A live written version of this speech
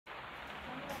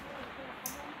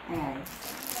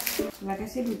Like I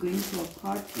said, we're going to a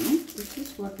party. This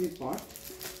is what we bought.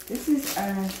 This is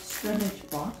a storage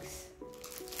box.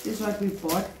 This is what we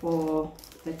bought for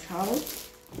the child,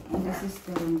 and this is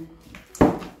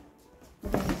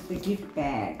the gift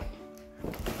bag.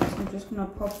 So I'm just gonna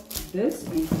pop this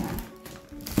in here,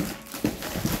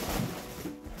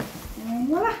 and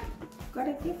voila, got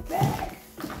a gift bag.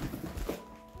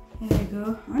 Here we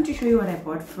go. I want to show you what I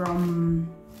bought from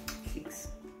Fix.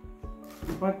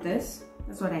 I bought this.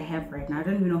 That's what I have right now. I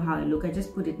don't even know how it looks. I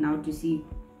just put it now to see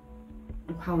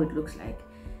how it looks like.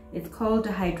 It's called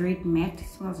Hydrate Matte. It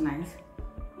smells nice.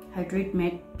 Hydrate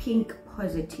Matte Pink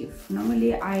Positive.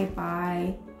 Normally I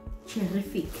buy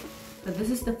Terrific, but this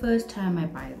is the first time I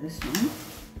buy this one.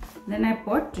 Then I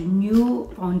bought a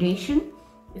new foundation.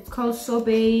 It's called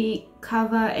Sobe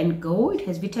Cover and Go. It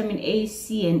has vitamin A,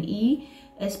 C and E,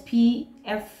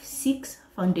 SPF 6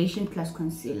 foundation plus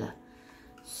concealer.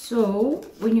 So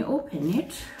when you open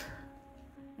it,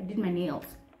 I did my nails.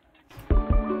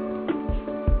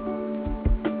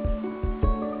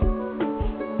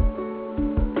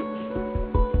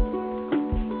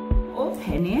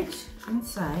 Open it,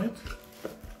 inside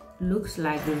looks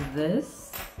like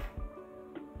this.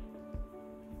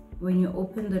 When you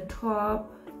open the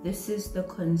top, this is the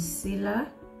concealer,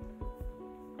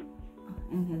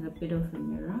 and there's a bit of a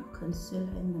mirror, concealer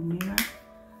in the mirror.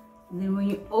 And then when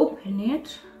you open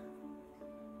it,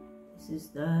 this is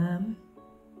the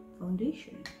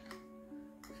foundation.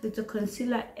 So it's a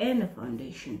concealer and a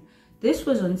foundation. This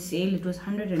was on sale. It was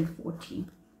 140.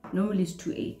 Normally it's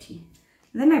 280.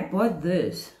 And then I bought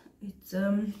this. It's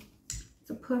a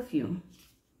perfume.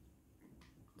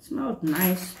 It smelled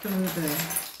nice through the.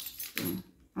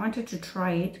 I wanted to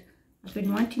try it. I've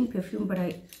been wanting perfume, but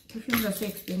perfumes are so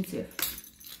expensive.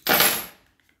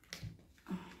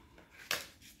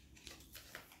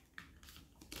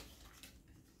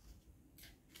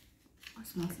 It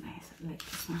smells nice. I like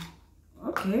the smell.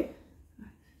 Okay,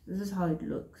 this is how it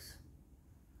looks.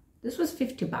 This was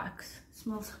 50 bucks. It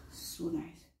smells so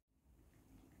nice.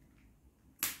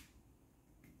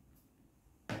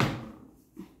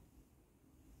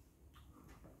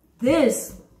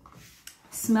 This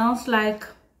smells like,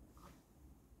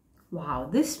 wow,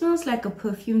 this smells like a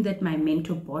perfume that my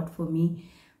mentor bought for me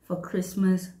for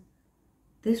Christmas.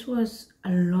 This was a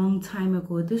long time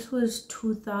ago. This was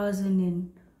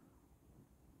 2000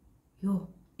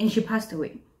 and she passed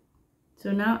away.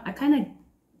 So now I kind of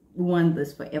want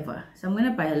this forever. So I'm gonna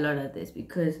buy a lot of this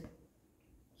because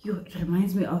it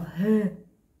reminds me of her.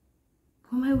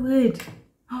 Oh my word.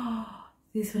 Oh,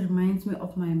 this reminds me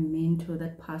of my mentor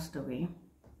that passed away.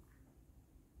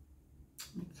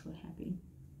 I'm so happy.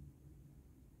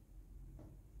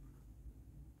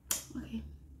 Okay,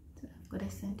 so I've got a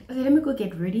scent. Okay, let me go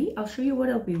get ready. I'll show you what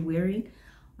I'll be wearing.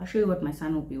 I'll show you what my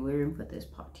son will be wearing for this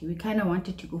party. We kind of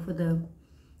wanted to go for the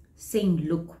same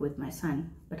look with my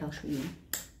son, but I'll show you.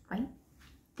 Right?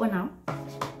 For now,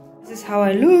 this is how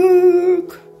I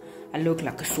look. I look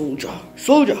like a soldier.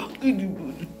 Soldier.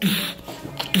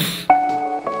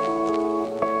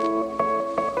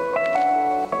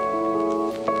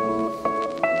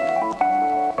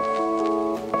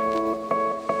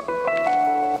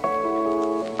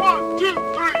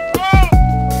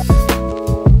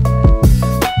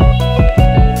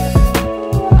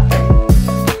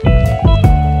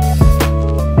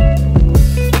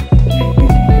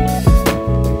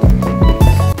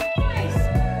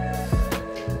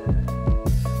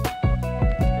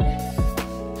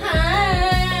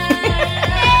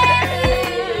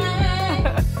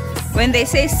 When they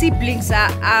say siblings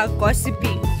are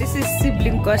gossiping, this is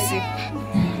sibling gossip.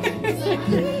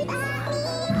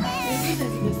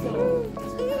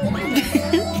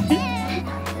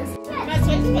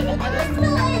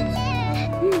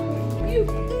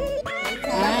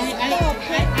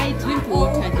 I drink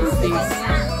water these days.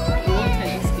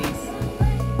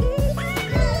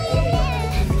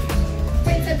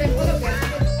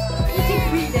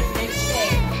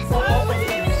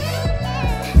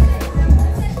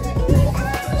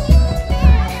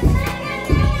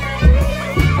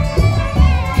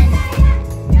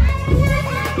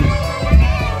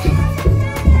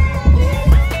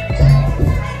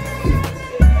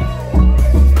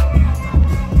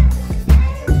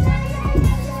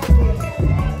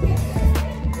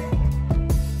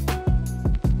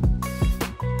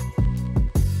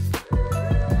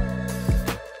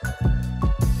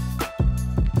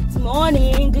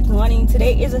 Good morning.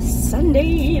 Today is a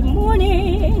Sunday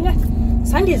morning.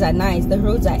 Sundays are nice. The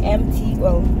roads are empty.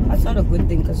 Well, that's not a good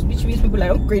thing because which means people are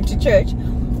not going to church,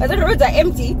 but the roads are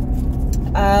empty.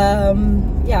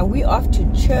 Yeah, we're off to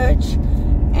church,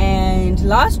 and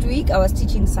Last week I was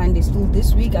teaching Sunday school.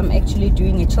 This week I'm actually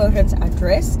doing a children's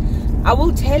address. I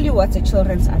will tell you what's a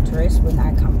children's address when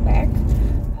I come back.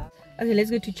 Okay, let's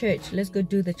go to church. Let's go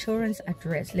do the children's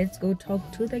address. Let's go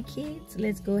talk to the kids.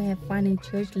 Let's go have fun in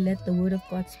church. Let the word of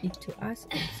God speak to us.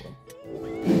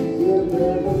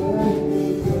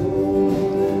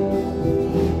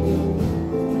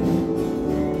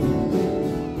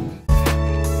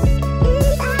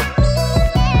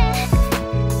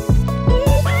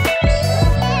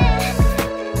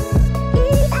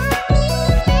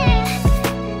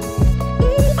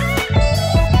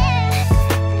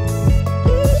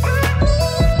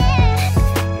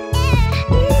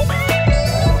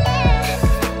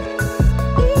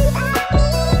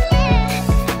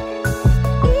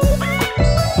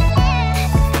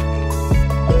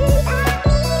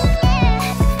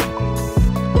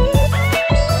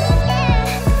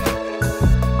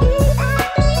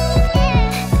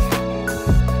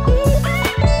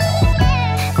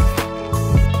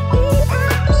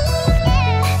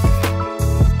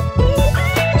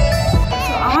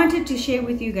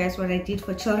 With you guys what I did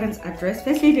for children's address.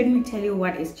 Firstly, let me tell you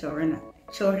what is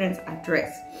children's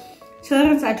address.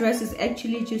 Children's address is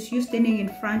actually just you standing in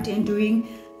front and doing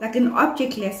like an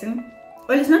object lesson.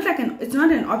 Well, it's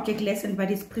not an object lesson,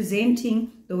 but it's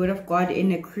presenting the word of God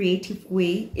in a creative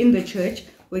way in the church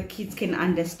where kids can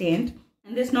understand.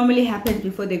 And this normally happens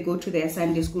before they go to their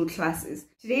Sunday school classes.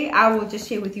 Today I will just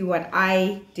share with you what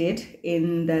I did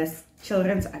in the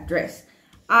children's address.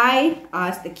 I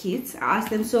asked the kids, I asked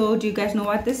them, so do you guys know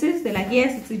what this is? They're like,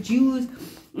 yes, it's a juice.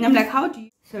 And I'm like, how do you?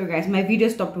 Sorry guys, my video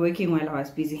stopped working while I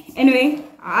was busy. Anyway,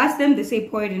 I asked them, they say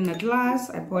pour it in a glass.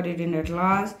 I poured it in a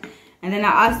glass. And then I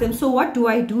asked them, so what do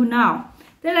I do now?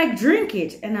 They're like, drink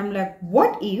it. And I'm like,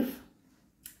 what if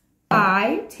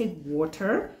I take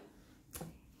water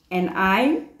and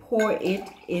I pour it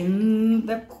in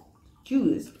the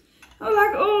juice? I was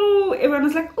like, oh, everyone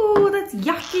was like, oh, that's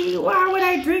yucky. Why would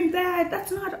I drink that?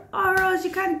 That's not ours. You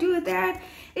can't do that.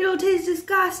 It'll taste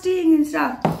disgusting and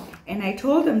stuff. And I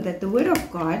told them that the word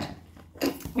of God,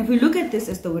 if we look at this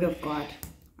as the word of God,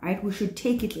 right, we should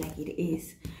take it like it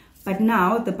is. But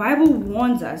now the Bible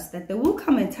warns us that there will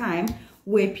come a time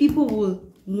where people will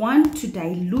want to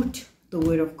dilute the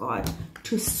word of God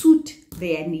to suit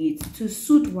their needs, to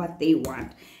suit what they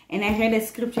want. And I read a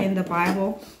scripture in the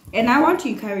Bible, and I want to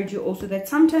encourage you also that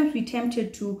sometimes we're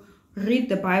tempted to read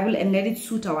the Bible and let it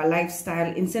suit our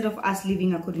lifestyle. Instead of us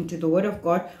living according to the word of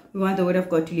God, we want the word of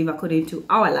God to live according to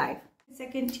our life.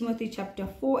 2 Timothy chapter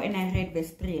 4, and I read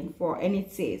verse 3 and 4, and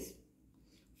it says,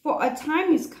 for a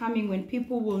time is coming when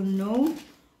people will no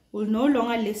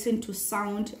longer listen to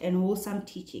sound and wholesome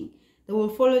teaching. They will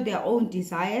follow their own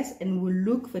desires and will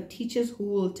look for teachers who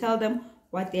will tell them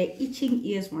what their itching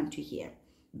ears want to hear.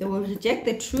 They will reject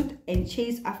the truth and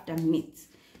chase after myths.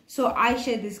 So I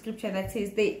shared this scripture that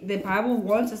says the Bible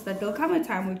warns us that there'll come a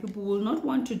time when people will not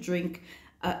want to drink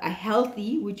a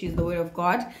healthy, which is the word of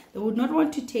God. They would not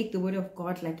want to take the word of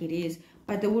God like it is,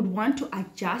 but they would want to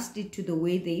adjust it to the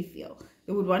way they feel.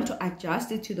 They would want to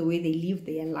adjust it to the way they live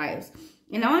their lives.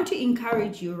 And I want to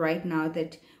encourage you right now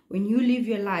that when you live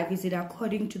your life, is it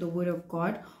according to the word of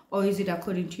God or is it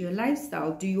according to your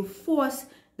lifestyle? Do you force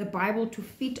the Bible to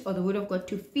fit or the word of God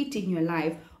to fit in your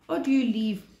life, or do you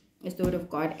live as the word of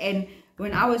God? And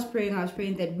when I was praying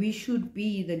that we should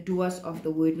be the doers of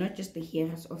the word, not just the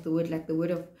hearers of the word, like the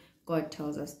word of God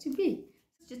tells us to be.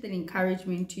 It's just an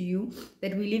encouragement to you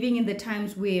that we're living in the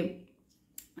times where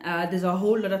there's a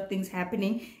whole lot of things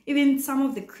happening. Even some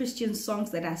of the Christian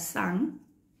songs that are sung,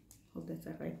 I hope that's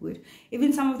the right word,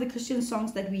 even some of the Christian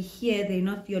songs that we hear, they're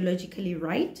not theologically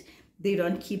right. They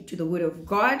don't keep to the word of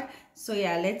God. So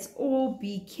yeah, let's all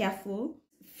be careful.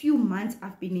 Few months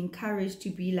I've been encouraged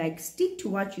to be like, stick to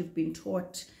what you've been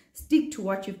taught. Stick to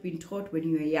what you've been taught when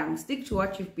you were young. Stick to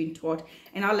what you've been taught.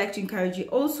 And I'd like to encourage you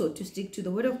also to stick to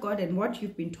the word of God and what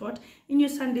you've been taught in your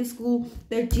Sunday school.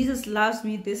 That Jesus loves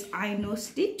me, this I know.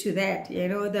 Stick to that. You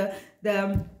know,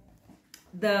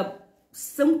 the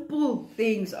simple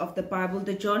things of the Bible,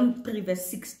 the John 3 verse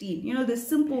 16. You know, the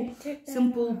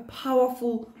simple,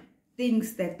 powerful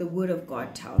things that the word of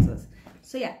God tells us.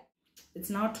 So yeah, it's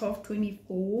now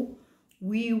 12:24.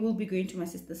 We will be going to my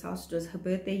sister's house. It was her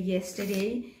birthday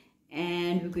yesterday,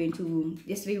 and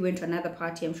yesterday we went to another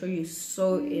party. I'm sure you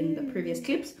saw in the previous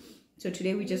clips. So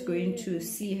today we're just going to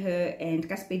see her and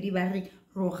Kaspedi Bari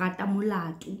Rogata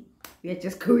Mulatu. We are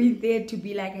just going there to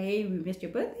be like, hey, we missed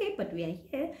your birthday, but we are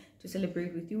here to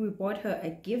celebrate with you. We bought her a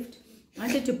gift. I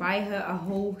wanted to buy her a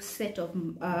whole set of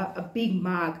a big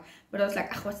mug, but I was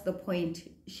like, what's the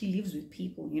point? She lives with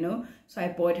people, you know. So I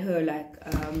bought her like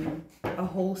a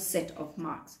whole set of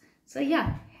mugs. So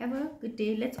yeah, have a good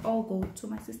day. Let's all go to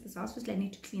my sister's house. First I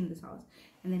need to clean this house,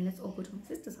 and then let's all go to my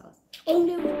sister's house.